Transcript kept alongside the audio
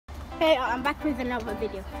Hey, I'm back with another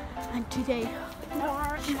video, and today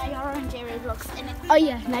Nayara and J-Ray vlogs. oh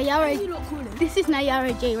yeah, Nayara, this is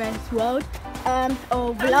Nayara J-Ray's world,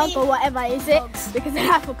 or vlog or whatever is it, because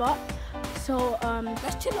I forgot. So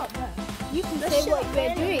Let's chill out there. you can say what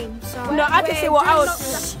we're doing. So No, I can say what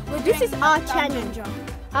else. this is our channel.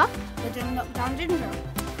 Huh? We're doing Lockdown Ginger.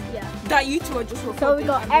 Yeah. That you two are just recording. So we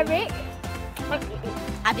got Eric.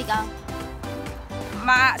 Abigail.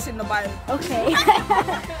 My at's in the bio. Okay.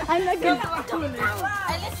 I'm not gonna.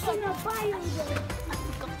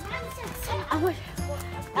 I wish.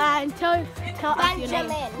 And tell us your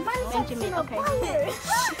name. Benjamin. Okay.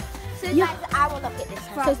 So Yeah. guys, I will look at this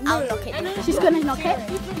one. I'll look at this. She's gonna knock it.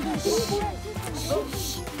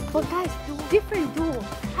 But guys, different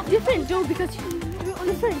door because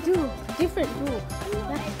different door.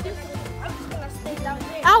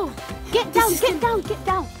 Ow! Get down! Get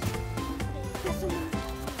down!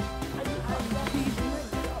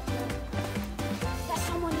 There's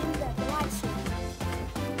someone in there. The lights on.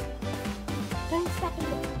 Don't step in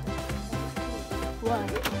the What?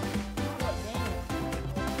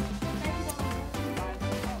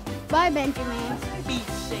 Bye, Benjamin. Be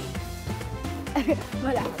safe.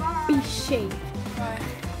 Voilà. Be safe.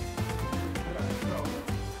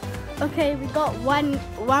 Okay, we got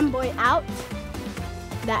one boy out.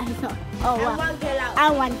 That is not. Oh wow. one girl out.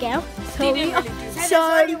 And one girl. So They we didn't really do that.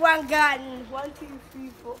 so one guy and 1, 2, 3,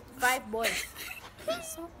 4, 5 boys.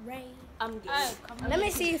 Sorry. I'm good. Let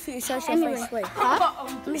me see if you shows your anyway. face. Wait. Huh?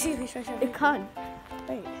 Let me see if you shows your It face. can't.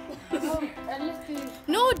 Wait.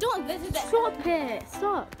 No, don't. This is stop it.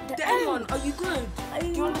 Stop. The M1, are you good? Do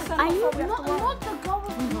you understand? Are you Not the girl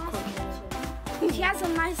with the nice kitchen. She has a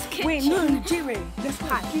nice kitchen. Wait, no, Jerry. Let's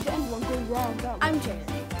do the M1 go round that way. I'm Jerry.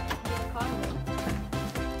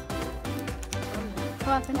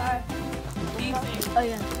 What happened? Be safe. Oh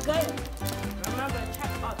yeah. Remember,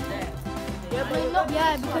 check up there.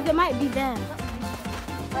 Yeah, because it might be there.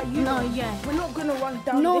 No, yeah. We're not gonna run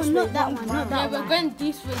down No, this way. not that one. Not that one. going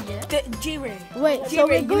this way, yeah? Jerry. Wait, so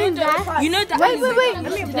we're going there. You know that. Wait.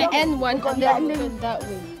 The N one, and then we're going that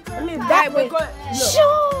way. That way.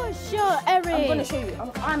 Sure, Eric. I'm gonna show you.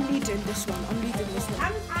 I'm leading this one.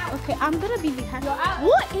 Okay, I'm gonna be behind.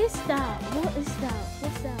 What is that? What's that?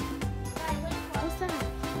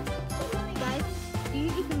 Guys, do you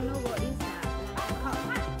even know what is that?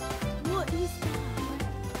 What is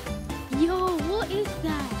that? Yo, what is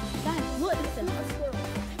that? Guys, what is that?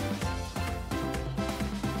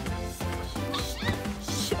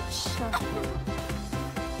 Shut.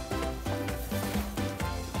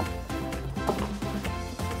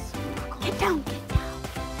 Get down.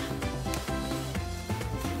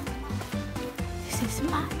 This is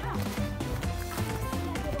mad.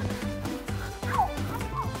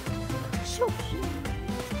 Shush.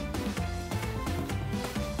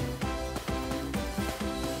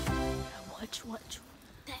 Watch.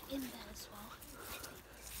 They're in there as well.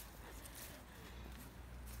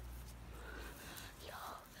 Yo,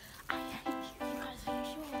 I hate you. Guys,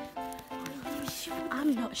 are you sure?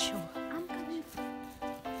 I'm not sure. I'm going.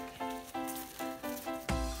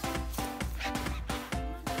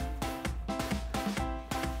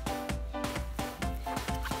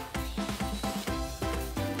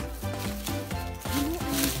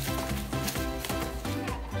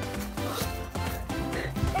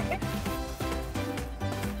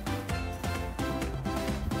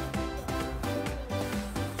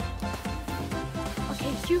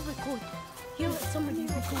 Okay, you record. Somebody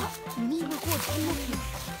record. Me record. I'm not here.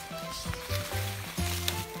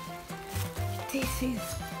 This is.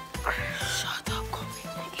 Shut up, Cory.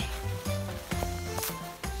 Okay.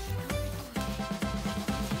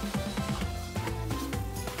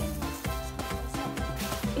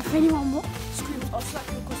 If anyone wants. Scream, I'll slap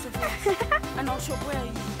you across the face. And I'll show where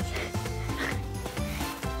you.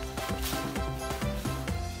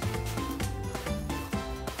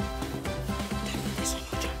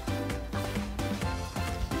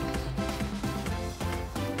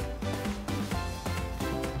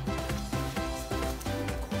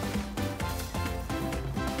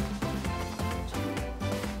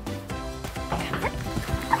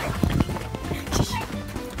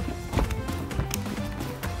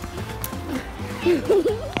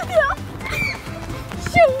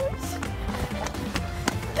 Shoot!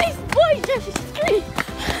 This boy just screamed.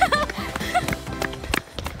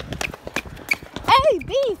 A, B,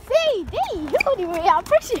 C, D. You don't even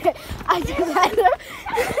appreciate. I do that.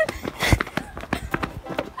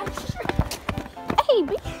 A,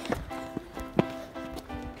 B.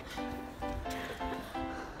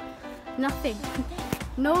 Nothing.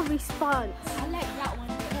 No response. I like that one.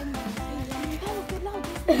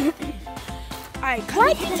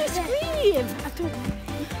 Why did you scream?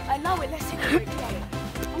 Allow it, let's take a break.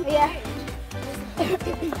 Yeah.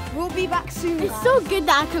 We'll be back soon. It's so good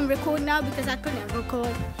that I can record now because I couldn't record.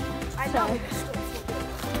 I know it, let's stop.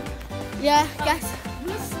 Yeah, guys.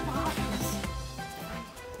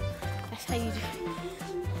 That's how you do.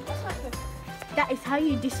 That is how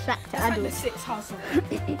you distract That's like the adults. sixth household.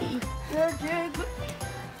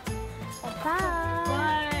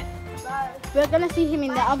 Bye. We're gonna see him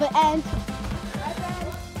in the other end.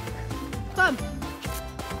 Come.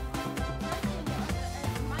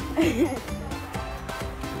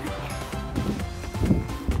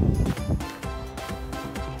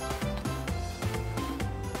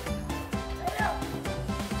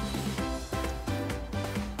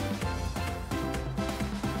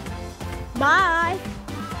 Bye.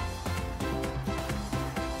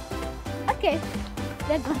 Okay.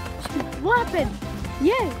 They're gone. What happened?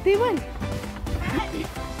 Yeah, they went.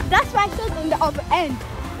 That's why I said in the other end.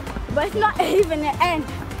 But it's not even the end.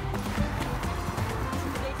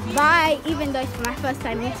 Bye, even though it's my first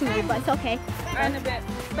time meeting you, but it's okay. And a bit.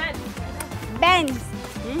 Ben. Benz.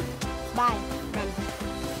 Bye.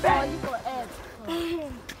 Ben. You got Ed.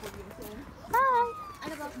 Bye.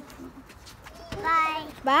 Bye.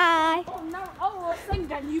 Bye. Oh, no. Oh, sing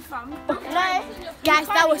that you fam. Guys,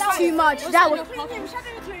 that was too much. That was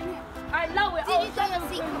Allow it.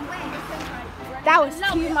 that was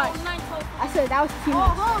too much. I said that was too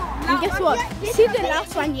much. And guess what? See the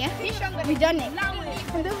last one, yeah? We done it.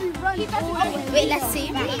 And then we run all the way. Wait, let's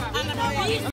see.